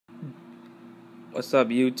What's up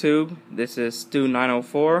YouTube? This is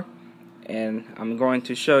Stu904 and I'm going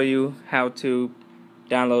to show you how to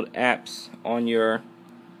download apps on your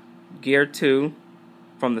Gear 2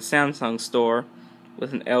 from the Samsung store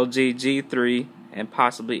with an LG G3 and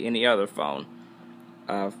possibly any other phone.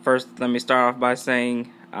 First, let me start off by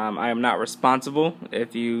saying I am not responsible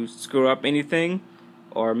if you screw up anything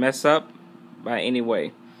or mess up by any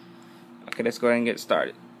way. Okay, let's go ahead and get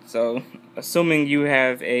started. So, assuming you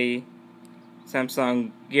have a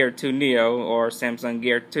Samsung Gear 2 Neo or Samsung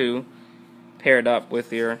Gear 2 paired up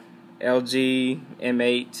with your LG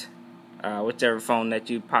M8, whichever phone that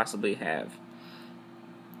you possibly have.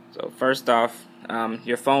 So first off,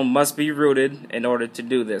 your phone must be rooted in order to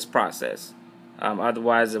do this process.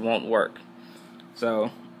 Otherwise it won't work.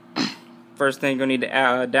 So first thing you're going to need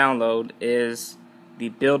to download is the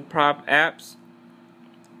BuildProp apps.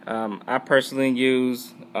 I personally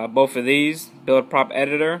use both of these, BuildProp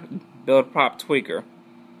Editor, BuildProp Tweaker.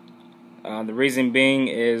 The reason being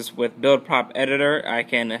is with BuildProp Editor I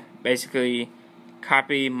can basically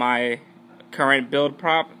copy my current build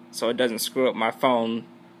prop so it doesn't screw up my phone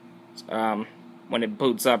when it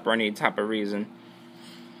boots up or any type of reason.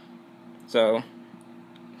 So in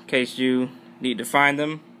case you need to find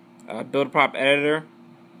them, BuildProp Editor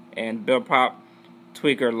and BuildProp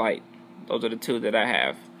Tweaker LITE. Those are the two that I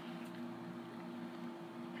have.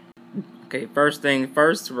 Okay, first thing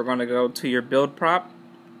first, we're going to go to your build prop.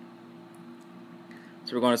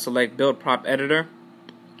 So we're going to select build prop editor,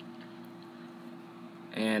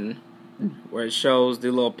 and where it shows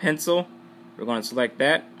the little pencil, we're going to select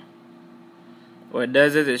that. What it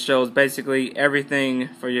does is it shows basically everything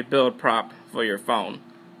for your build prop for your phone.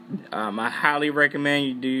 I highly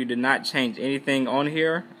recommend you do not change anything on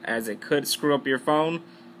here, as it could screw up your phone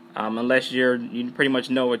unless you pretty much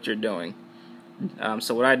know what you're doing.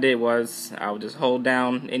 So what I did was I would just hold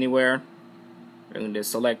down anywhere. We're going to just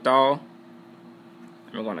select all,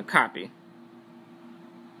 and we're going to copy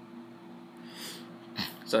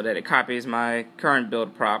so that it copies my current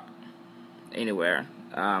build prop anywhere.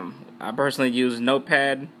 I personally use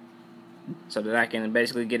Notepad so that I can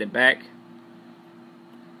basically get it back,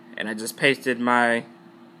 and I just pasted my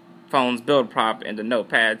phone's build prop into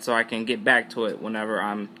Notepad so I can get back to it whenever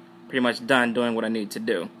I'm pretty much done doing what I need to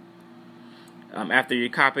do. After you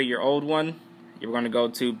copy your old one, you're going to go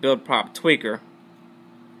to BuildProp Tweaker.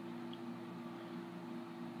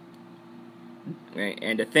 Okay,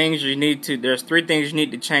 and the things you need to, there's 3 things you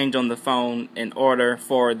need to change on the phone in order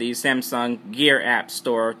for the Samsung Gear app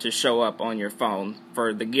store to show up on your phone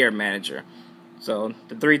for the Gear Manager. So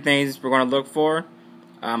the 3 things we're going to look for,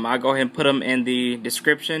 I'll go ahead and put them in the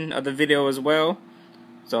description of the video as well.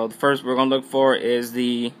 So the first we're going to look for is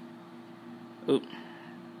the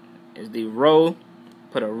RO.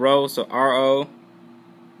 Put a RO, so RO.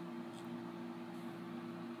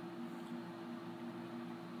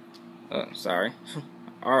 Sorry.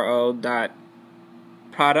 RO.PRODUCT.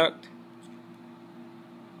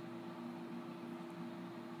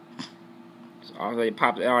 So it already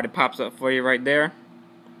pops up for you right there.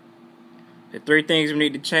 The 3 things we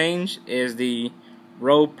need to change is the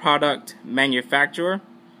RO.PRODUCT.MANUFACTURER,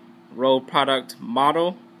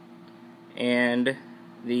 RO.PRODUCT.MODEL, and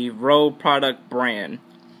the RO.PRODUCT.BRAND.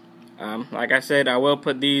 Like I said, I will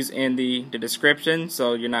put these in the description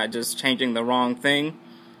so you're not just changing the wrong thing.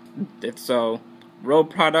 So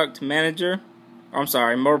RO.PRODUCT Manager,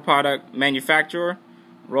 RO.PRODUCT Manufacturer,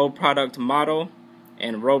 RO.PRODUCT Model,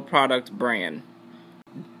 and RO.PRODUCT Brand.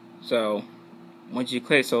 So once you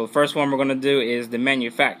click, so the first one we're going to do is the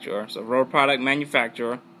manufacturer. So RO.PRODUCT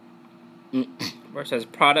Manufacturer, where it says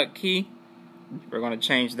product key, we're going to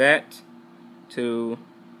change that to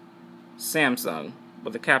Samsung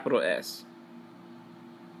with a capital S.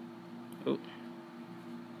 Ooh.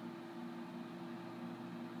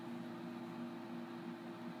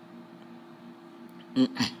 And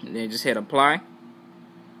then just hit apply.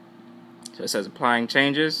 So it says applying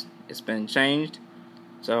changes. It's been changed.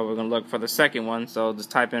 So we're going to look for the second one. So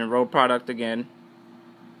just type in RO.PRODUCT again.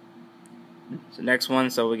 So next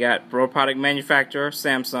one, so we got RO.PRODUCT Manufacturer,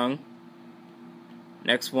 Samsung.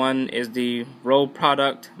 Next one is the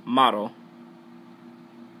RO.PRODUCT Model,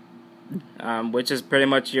 which is pretty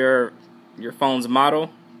much your phone's model.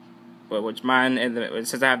 But which mine, it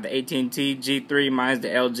says I have the AT&T G3, mine's the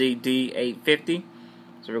LG D850.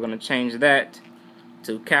 So we're going to change that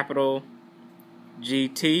to capital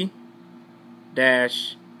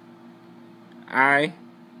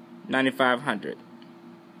GT-I9500.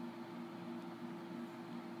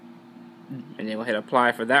 And then we'll hit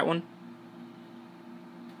apply for that one.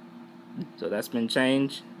 So that's been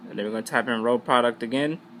changed. And then we're going to type in RO.PRODUCT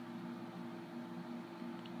again.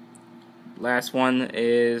 Last one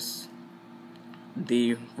is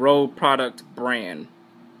the RO.PRODUCT.BRAND,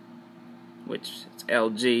 which is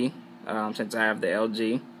LG. Since I have the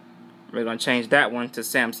LG, we're going to change that one to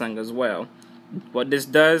Samsung as well. What this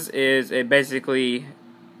does is it basically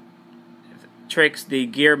tricks the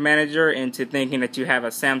gear manager into thinking that you have a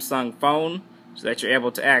Samsung phone, so that you're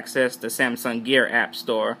able to access the Samsung Gear App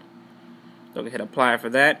Store. So we hit apply for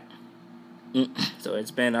that. So it's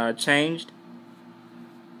been changed.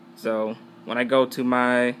 So when I go to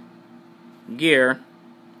my gear,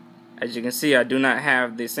 as you can see, I do not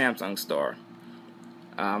have the Samsung store.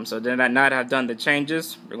 So then now that I've done the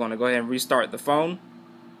changes, we're going to go ahead and restart the phone.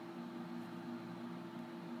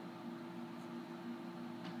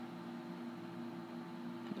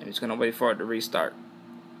 I'm just going to wait for it to restart.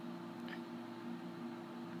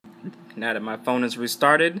 Now that my phone is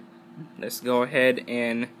restarted, let's go ahead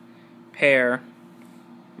and pair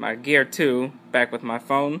my Gear 2 back with my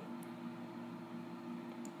phone.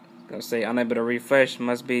 It's going to say unable to refresh,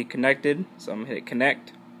 must be connected, so I'm going to hit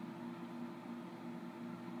connect.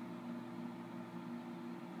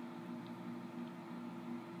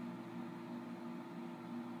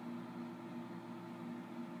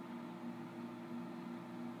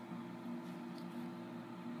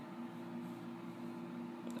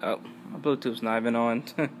 Oh, my Bluetooth's not even on.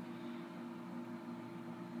 There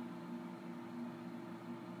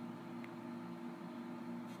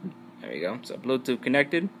we go. So Bluetooth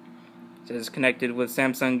connected. It says connected with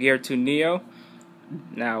Samsung Gear 2 Neo.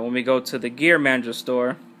 Now when we go to the Gear Manager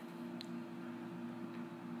store,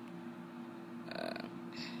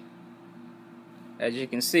 as you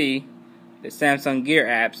can see, the Samsung Gear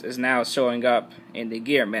apps is now showing up in the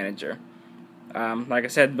Gear Manager. Like I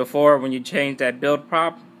said before, when you change that build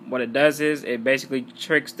prop, what it does is it basically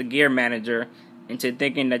tricks the Gear Manager into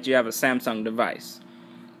thinking that you have a Samsung device.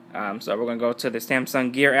 So we're going to go to the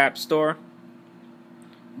Samsung Gear App Store.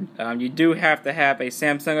 You do have to have a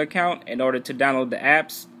Samsung account in order to download the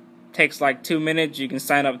apps. It takes like 2 minutes. You can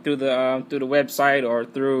sign up through the website or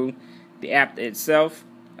through the app itself.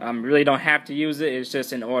 You really don't have to use it. It's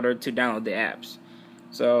just in order to download the apps.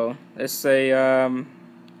 So let's say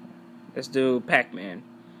let's do Pac-Man,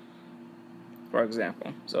 for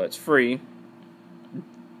example. So it's free.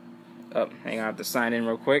 Oh, hang on, I have to sign in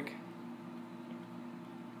real quick.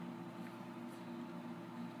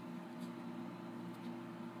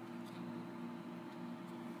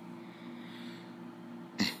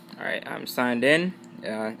 Alright, I'm signed in.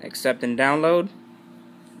 Accept and download.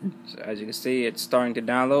 So as you can see, it's starting to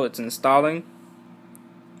download. It's installing.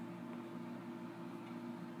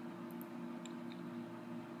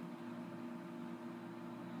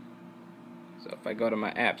 So if I go to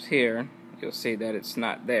my apps here, you'll see that it's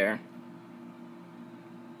not there.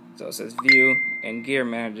 So it says View and Gear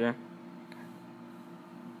Manager.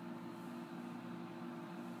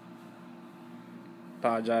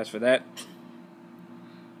 Apologize for that.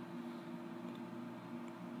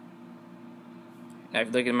 Now if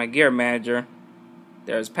you look at my Gear Manager,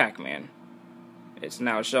 there's Pac-Man. It's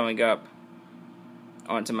now showing up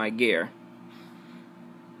onto my gear.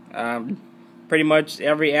 Pretty much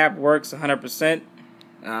every app works 100%.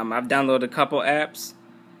 I've downloaded a couple apps.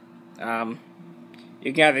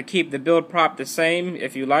 You can either keep the build prop the same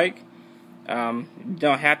if you like. You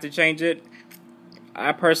don't have to change it.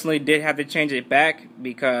 I personally did have to change it back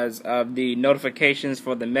because of the notifications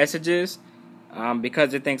for the messages.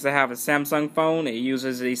 Because it thinks I have a Samsung phone, it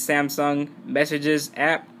uses the Samsung Messages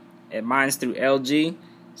app, and mine's through LG,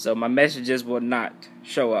 so my messages would not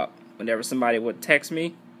show up. Whenever somebody would text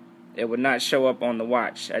me, it would not show up on the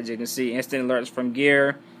watch. As you can see, instant alerts from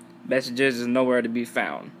Gear, messages is nowhere to be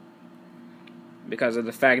found, because of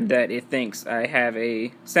the fact that it thinks I have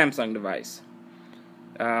a Samsung device.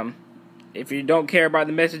 If you don't care about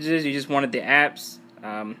the messages, you just wanted the apps,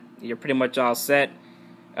 you're pretty much all set.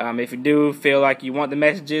 If you do feel like you want the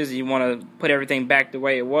messages, you want to put everything back the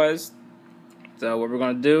way it was, so what we're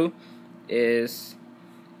going to do is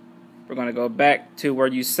we're going to go back to where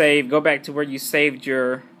you saved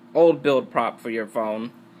your old build prop for your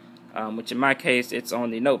phone, which in my case it's on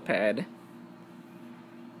the notepad.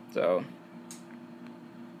 So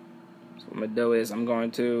what I'm going to do is I'm going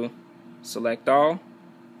to select all,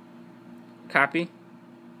 copy.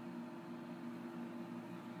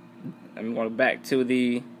 I'm going back to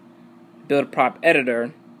the build prop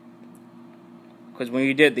editor, because when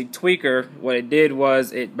you did the tweaker, what it did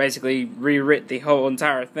was it basically rewrote the whole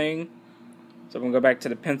entire thing. So I'm going to go back to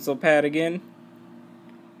the pencil pad again,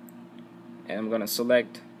 and I'm going to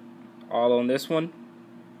select all on this one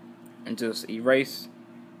and just erase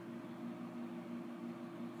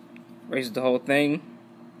the whole thing,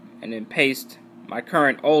 and then paste my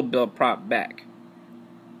current old build prop back.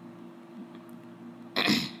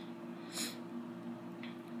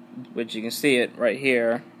 Which you can see it right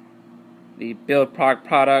here. The build product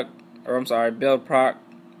RO.PRODUCT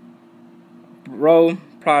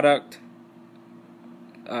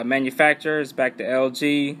manufacturer is back to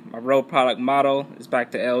LG. My RO product model is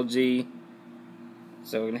back to LG.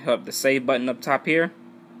 So we're going to hit up the save button up top here.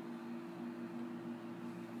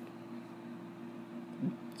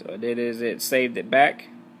 So what I did is it saved it back.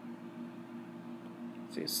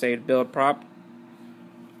 So it saved build prop.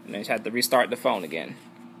 And then you just have to restart the phone again.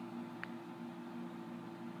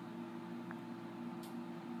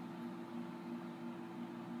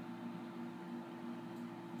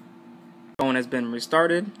 Phone has been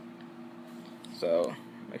restarted, so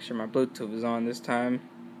make sure my Bluetooth is on this time.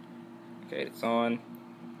 Okay, it's on.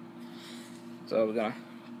 So we're gonna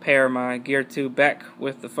pair my Gear 2 back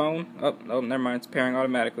with the phone. Oh, no, never mind, it's pairing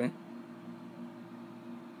automatically.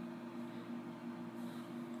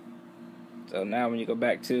 So now when you go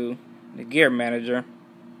back to the Gear Manager,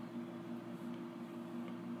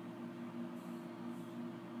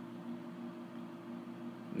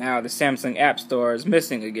 now the Samsung App Store is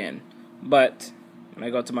missing again. But when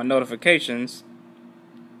I go to my notifications,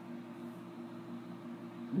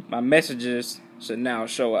 my messages should now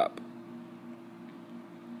show up.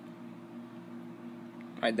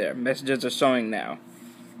 Right there, messages are showing now.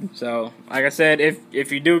 So, like I said,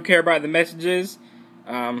 if you do care about the messages,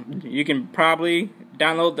 you can probably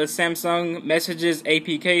download the Samsung Messages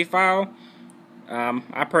APK file.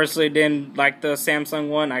 I personally didn't like the Samsung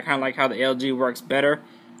one. I kind of like how the LG works better.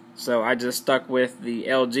 So I just stuck with the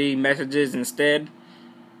LG messages instead.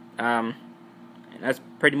 And that's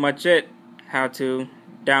pretty much it. How to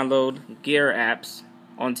download Gear apps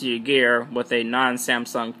onto your Gear with a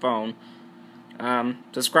non-Samsung phone.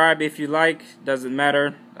 Subscribe if you like. Doesn't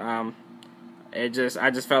matter. I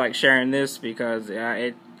just felt like sharing this because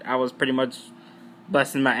I was pretty much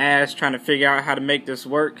busting my ass trying to figure out how to make this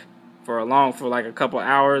work for like a couple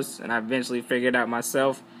hours, and I eventually figured it out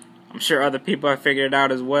myself. I'm sure other people have figured it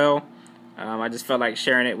out as well. I just felt like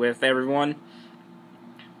sharing it with everyone.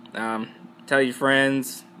 Tell your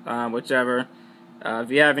friends, whichever. If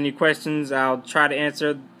you have any questions, I'll try to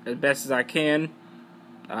answer as best as I can.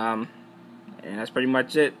 And that's pretty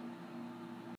much it.